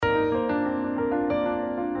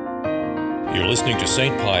You're listening to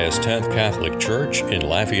St. Pius X Catholic Church in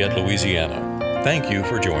Lafayette, Louisiana. Thank you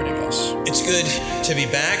for joining us. It's good to be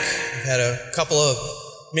back. I've had a couple of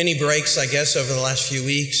mini breaks, I guess, over the last few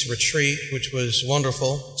weeks. Retreat, which was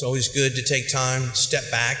wonderful. It's always good to take time, step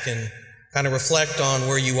back, and kind of reflect on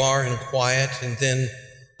where you are in quiet. And then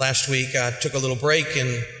last week I took a little break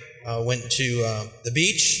and went to the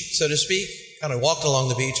beach, so to speak. Kind of walked along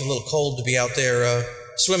the beach, a little cold to be out there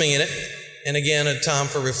swimming in it. And again, a time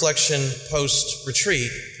for reflection post-retreat.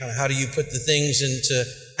 Kind of how do you put the things into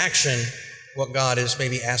action, what God is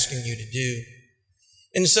maybe asking you to do.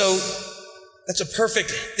 And so that's a perfect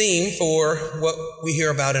theme for what we hear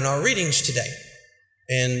about in our readings today.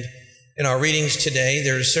 And in our readings today,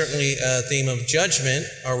 there's certainly a theme of judgment.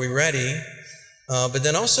 Are we ready? But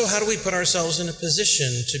then also, how do we put ourselves in a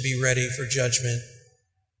position to be ready for judgment?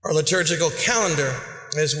 Our liturgical calendar,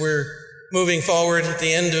 as we're moving forward at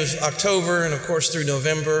the end of October and, of course, through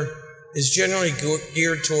November, is generally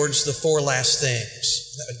geared towards the four last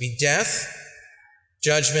things. That would be death,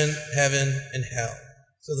 judgment, heaven, and hell.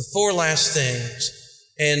 So the four last things.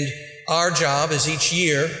 And our job is each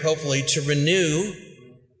year, hopefully, to renew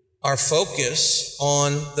our focus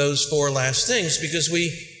on those four last things because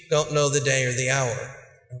we don't know the day or the hour.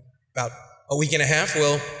 About a week and a half,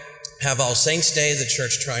 we'll have All Saints' Day, the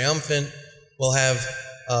Church Triumphant. We'll have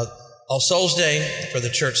All Souls' Day for the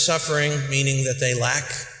church suffering, meaning that they lack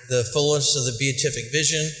the fullness of the beatific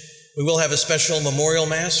vision. We will have a special memorial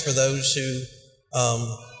mass for those who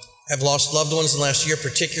have lost loved ones in the last year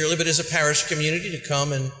particularly, but as a parish community to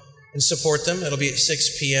come and support them. It'll be at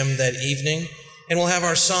 6 p.m. that evening. And we'll have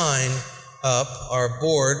our sign up, our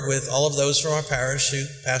board, with all of those from our parish who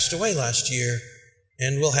passed away last year.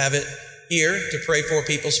 And we'll have it here to pray for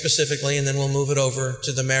people specifically, and then we'll move it over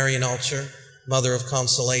to the Marian altar, Mother of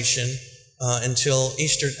Consolation, until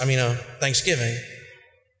Thanksgiving.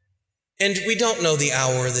 And we don't know the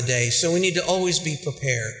hour or the day, so we need to always be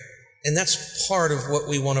prepared. And that's part of what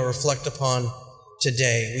we want to reflect upon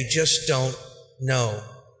today. We just don't know.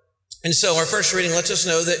 And so our first reading lets us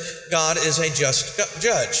know that God is a just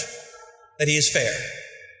judge, that he is fair.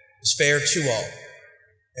 He's fair to all,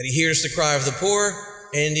 that he hears the cry of the poor,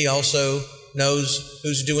 and he also knows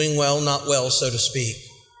who's doing well, not well, so to speak.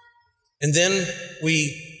 And then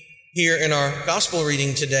we hear in our gospel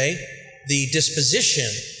reading today the disposition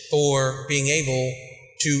for being able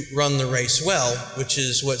to run the race well, which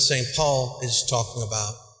is what St. Paul is talking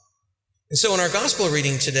about. And so in our gospel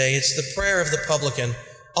reading today, it's the prayer of the publican.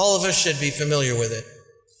 All of us should be familiar with it.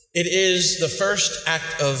 It is the first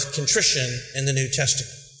act of contrition in the New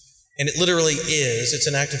Testament. And it literally is. It's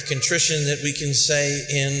an act of contrition that we can say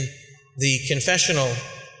in the confessional,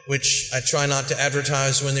 which I try not to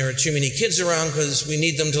advertise when there are too many kids around because we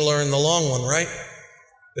need them to learn the long one, right?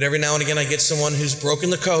 But every now and again I get someone who's broken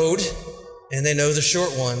the code and they know the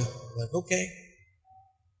short one. I'm like, okay.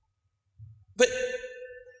 But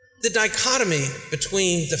the dichotomy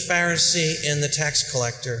between the Pharisee and the tax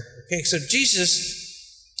collector. Okay, so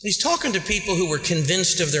Jesus, he's talking to people who were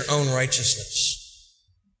convinced of their own righteousness.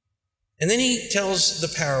 And then he tells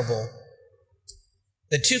the parable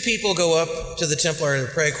that two people go up to the temple area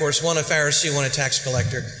to pray, of course, one a Pharisee, one a tax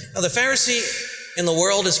collector. Now, the Pharisee in the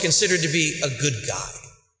world is considered to be a good guy.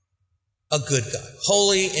 A good guy,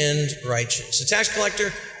 holy and righteous. The tax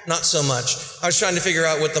collector, not so much. I was trying to figure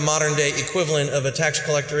out what the modern day equivalent of a tax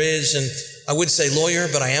collector is, and I would say lawyer,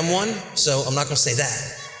 but I am one, so I'm not going to say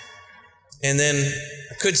that. And then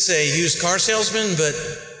I could say used car salesman, but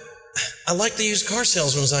I like the used car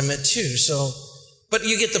salesmen I met too, but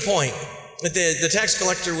you get the point. The tax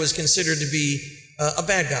collector was considered to be a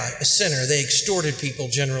bad guy, a sinner. They extorted people,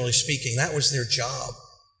 generally speaking. That was their job.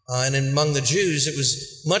 And among the Jews, it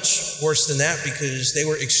was much worse than that because they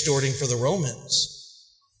were extorting for the Romans.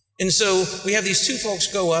 And so we have these two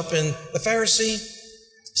folks go up, and the Pharisee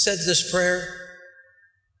said this prayer,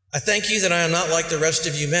 I thank you that I am not like the rest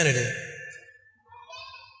of humanity,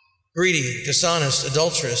 greedy, dishonest,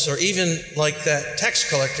 adulterous, or even like that tax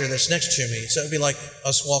collector that's next to me. So it would be like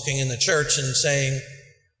us walking in the church and saying,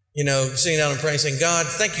 sitting down and praying, saying, God,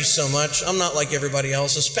 thank you so much. I'm not like everybody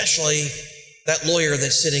else, especially that lawyer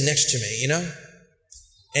that's sitting next to me,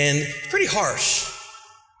 And it's pretty harsh.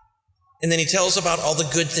 And then he tells about all the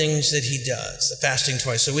good things that he does, the fasting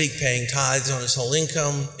twice a week, paying tithes on his whole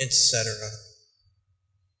income, etc.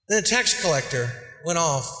 Then the tax collector went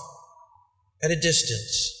off at a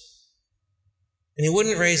distance. And he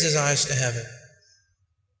wouldn't raise his eyes to heaven.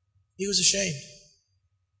 He was ashamed.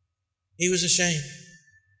 He was ashamed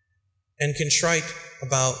and contrite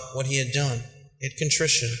about what he had done. He had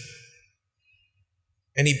contrition.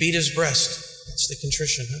 And he beat his breast. That's the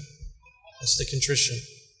contrition, huh? That's the contrition.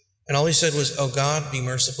 And all he said was, "Oh God, be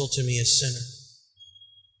merciful to me, a sinner."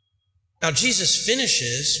 Now, Jesus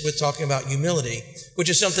finishes with talking about humility, which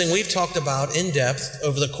is something we've talked about in depth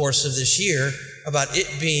over the course of this year, about it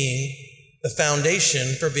being the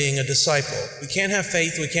foundation for being a disciple. We can't have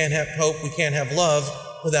faith, we can't have hope, we can't have love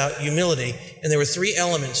without humility. And there were three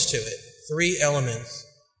elements to it, three elements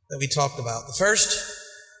that we talked about. The first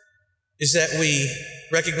is that we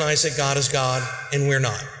recognize that God is God and we're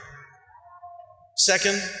not.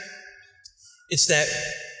 Second, it's that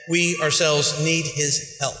we ourselves need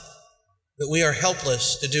his help, that we are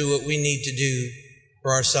helpless to do what we need to do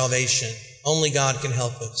for our salvation. Only God can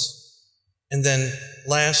help us. And then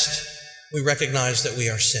last, we recognize that we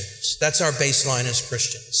are sinners. That's our baseline as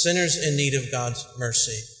Christians, sinners in need of God's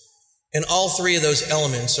mercy. And all three of those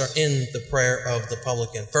elements are in the prayer of the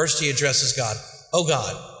publican. First, he addresses God. "Oh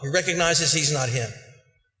God," he recognizes he's not him.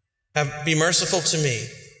 "Be merciful to me."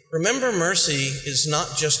 Remember, mercy is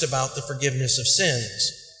not just about the forgiveness of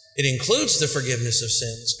sins. It includes the forgiveness of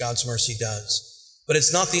sins, God's mercy does. But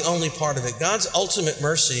it's not the only part of it. God's ultimate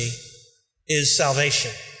mercy is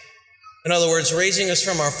salvation. In other words, raising us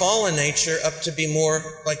from our fallen nature up to be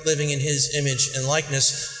more like living in his image and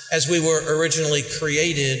likeness as we were originally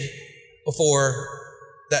created before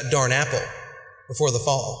that darn apple, before the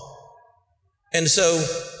fall. And so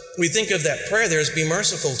we think of that prayer there as, "Be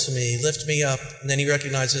merciful to me, lift me up," and then he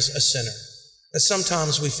recognizes a sinner. That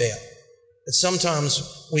sometimes we fail. That sometimes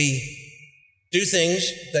we do things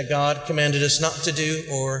that God commanded us not to do,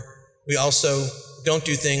 or we also don't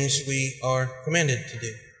do things we are commanded to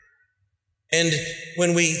do. And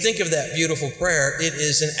when we think of that beautiful prayer, it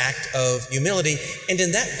is an act of humility, and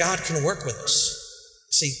in that God can work with us.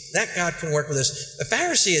 See, that God can work with us. The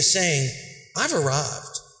Pharisee is saying, "I've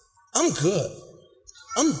arrived. I'm good.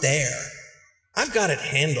 I'm there. I've got it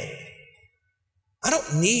handled. I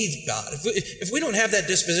don't need God." If we don't have that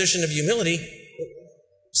disposition of humility,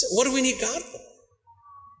 what do we need God for?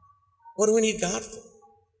 What do we need God for?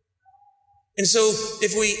 And so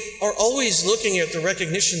if we are always looking at the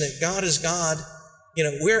recognition that God is God,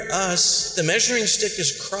 we're us, the measuring stick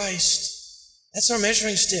is Christ. That's our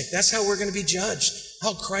measuring stick. That's how we're going to be judged.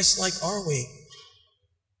 How Christ-like are we?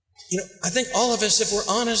 I think all of us, if we're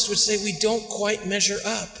honest, would say we don't quite measure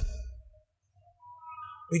up.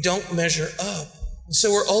 We don't measure up. And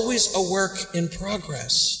so we're always a work in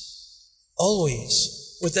progress.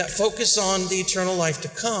 Always. With that focus on the eternal life to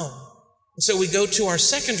come. And so we go to our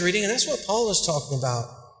second reading, and that's what Paul is talking about.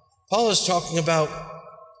 Paul is talking about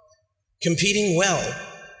competing well,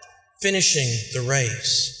 finishing the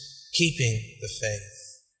race, keeping the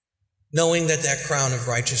faith, knowing that that crown of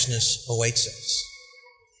righteousness awaits us.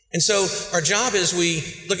 And so our job is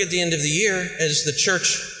we look at the end of the year as the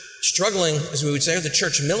church struggling, as we would say, or the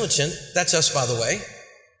church militant. That's us, by the way.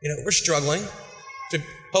 We're struggling to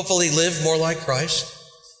hopefully live more like Christ,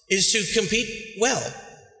 is to compete well,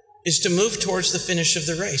 is to move towards the finish of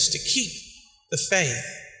the race, to keep the faith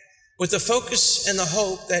with the focus and the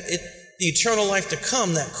hope that the eternal life to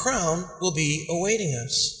come, that crown, will be awaiting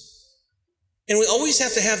us. And we always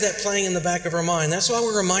have to have that playing in the back of our mind. That's why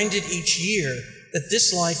we're reminded each year that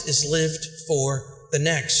this life is lived for the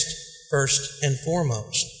next, first and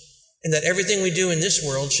foremost, and that everything we do in this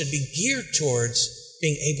world should be geared towards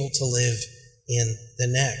being able to live in the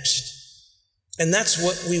next. And that's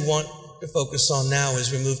what we want to focus on now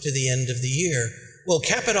as we move to the end of the year. We'll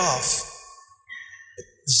cap it off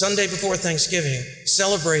the Sunday before Thanksgiving,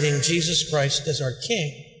 celebrating Jesus Christ as our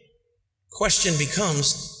King. Question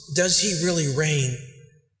becomes, does he really reign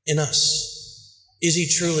in us? Is he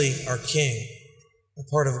truly our King, a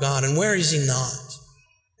part of God? And where is he not?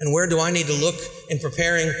 And where do I need to look in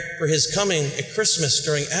preparing for his coming at Christmas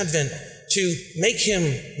during Advent to make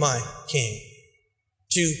him my King,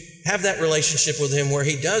 to have that relationship with him where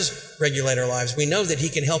he does regulate our lives? We know that he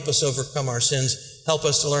can help us overcome our sins, help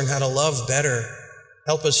us to learn how to love better,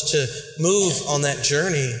 help us to move on that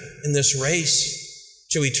journey in this race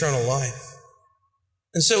to eternal life.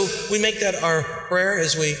 And so we make that our prayer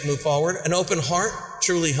as we move forward. An open heart,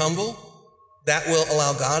 truly humble. That will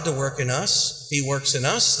allow God to work in us. If he works in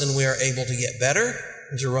us, then we are able to get better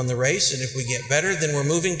and to run the race. And if we get better, then we're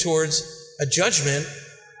moving towards a judgment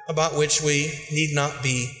about which we need not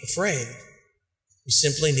be afraid. We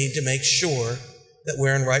simply need to make sure that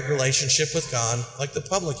we're in right relationship with God, like the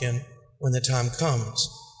publican, when the time comes,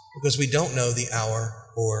 because we don't know the hour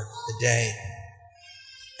or the day.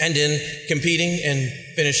 And in competing and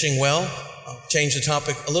finishing well, I'll change the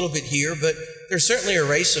topic a little bit here, but there's certainly a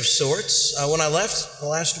race of sorts. When I left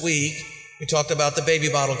last week, we talked about the baby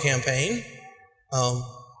bottle campaign.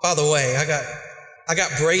 By the way, I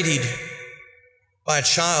got braided by a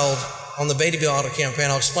child on the baby bottle campaign.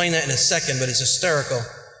 I'll explain that in a second, but it's hysterical.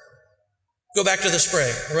 Go back to the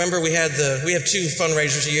spray. Remember, we have two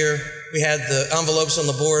fundraisers a year. We had the envelopes on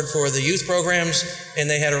the board for the youth programs, and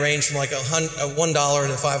they had a range from like $1 to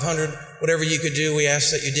 $500. Whatever you could do, we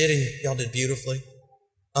asked that you did, and y'all did beautifully.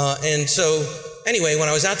 And so, anyway, when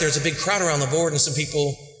I was out there, there's a big crowd around the board, and some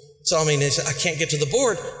people saw me, and they said, I can't get to the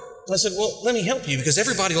board. And I said, well, let me help you, because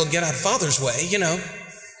everybody will get out of Father's way, you know.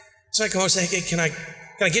 So I go and say, hey, can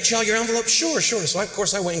I get you all your envelopes? Sure. So, of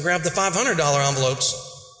course, I went and grabbed the $500 envelopes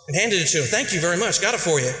and handed it to them. Thank you very much. Got it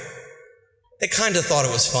for you. They kind of thought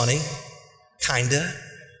it was funny. Kinda.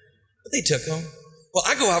 But they took them. Well,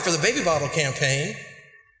 I go out for the baby bottle campaign,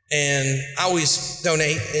 and I always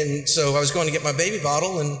donate. And so I was going to get my baby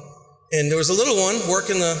bottle, and there was a little one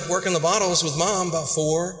working the bottles with Mom, about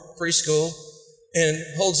 4, preschool, and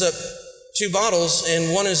holds up 2 bottles,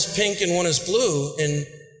 and one is pink and one is blue. And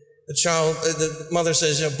the mother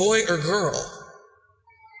says, boy or girl?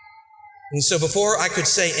 And so before I could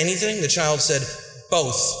say anything, the child said,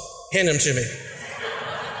 both. Hand them to me.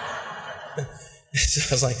 So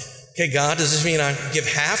I was like, okay, God, does this mean I give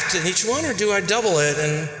half to each one, or do I double it?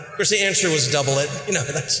 And of course the answer was double it. You know,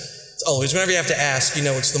 it's always, whenever you have to ask, you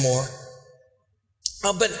know it's the more.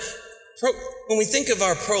 But when we think of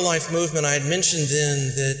our pro-life movement, I had mentioned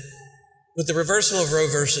then that with the reversal of Roe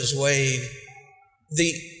versus Wade,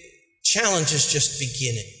 the challenge is just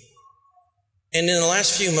beginning. And in the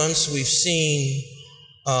last few months, we've seen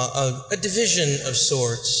a division of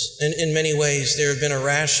sorts. And in many ways, there have been a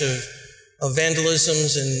rash of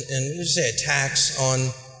vandalisms and attacks on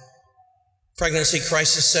pregnancy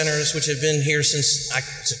crisis centers, which have been here since I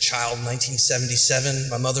was a child, 1977.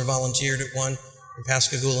 My mother volunteered at one in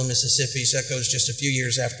Pascagoula, Mississippi, so that goes just a few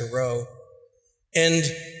years after Roe. And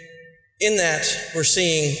in that, we're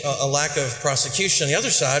seeing a lack of prosecution on the other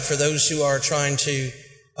side for those who are trying to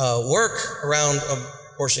work around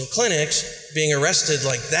abortion clinics, being arrested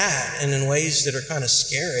like that and in ways that are kind of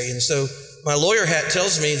scary. And so my lawyer hat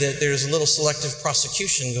tells me that there's a little selective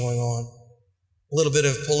prosecution going on, a little bit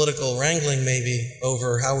of political wrangling maybe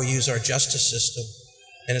over how we use our justice system.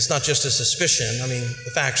 And it's not just a suspicion. I mean,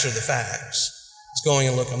 the facts are the facts. It's going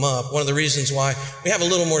and look them up. One of the reasons why we have a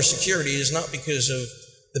little more security is not because of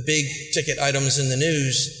the big ticket items in the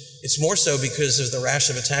news. It's more so because of the rash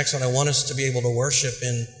of attacks, and I want us to be able to worship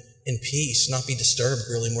in peace, not be disturbed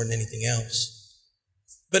really more than anything else.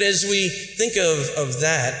 But as we think of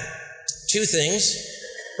that, 2 things.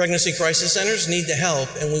 Pregnancy crisis centers need to help,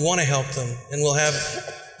 and we want to help them. And we'll have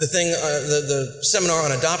the seminar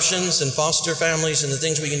on adoptions and foster families and the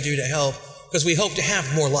things we can do to help, because we hope to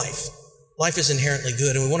have more life. Life is inherently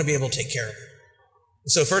good, and we want to be able to take care of it.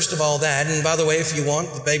 So first of all, that. And by the way, if you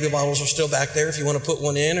want, the baby bottles are still back there if you want to put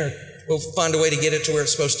one in, or we'll find a way to get it to where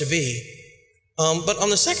it's supposed to be. But on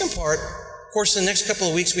the second part, of course, in the next couple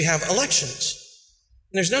of weeks, we have elections.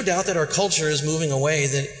 And there's no doubt that our culture is moving away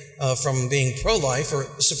from being pro-life or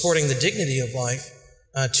supporting the dignity of life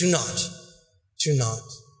to not.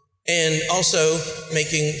 And also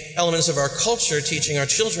making elements of our culture teaching our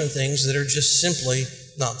children things that are just simply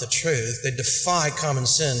not the truth. They defy common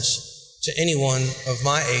sense to anyone of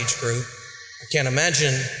my age group. I can't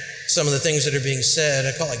imagine some of the things that are being said.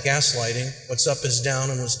 I call it gaslighting. What's up is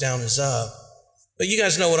down and what's down is up. But you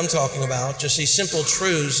guys know what I'm talking about. Just these simple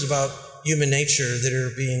truths about human nature that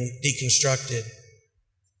are being deconstructed.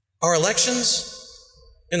 Our elections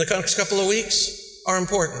in the next couple of weeks are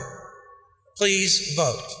important. Please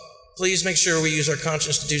vote. Please make sure we use our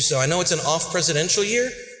conscience to do so. I know it's an off-presidential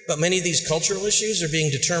year, but many of these cultural issues are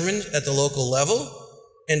being determined at the local level,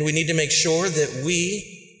 and we need to make sure that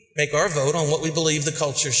we make our vote on what we believe the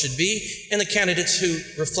culture should be and the candidates who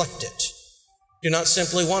reflect it. Do not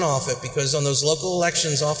simply one-off it, because on those local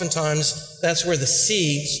elections, oftentimes that's where the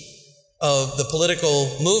seeds of the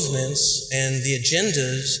political movements and the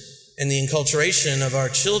agendas and the enculturation of our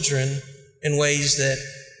children in ways that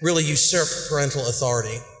really usurp parental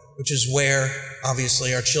authority, which is where,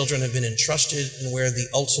 obviously, our children have been entrusted and where the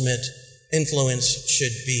ultimate influence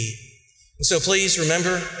should be. And so please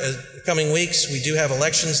remember, the coming weeks, we do have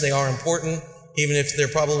elections. They are important, even if they're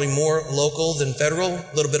probably more local than federal,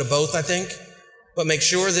 a little bit of both, I think. But make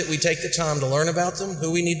sure that we take the time to learn about them,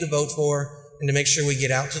 who we need to vote for, and to make sure we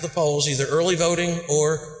get out to the polls, either early voting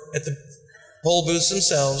or at the poll booths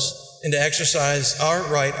themselves, and to exercise our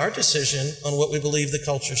right, our decision on what we believe the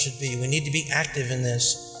culture should be. We need to be active in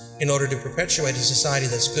this in order to perpetuate a society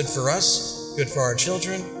that's good for us, good for our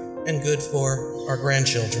children, and good for our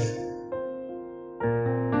grandchildren.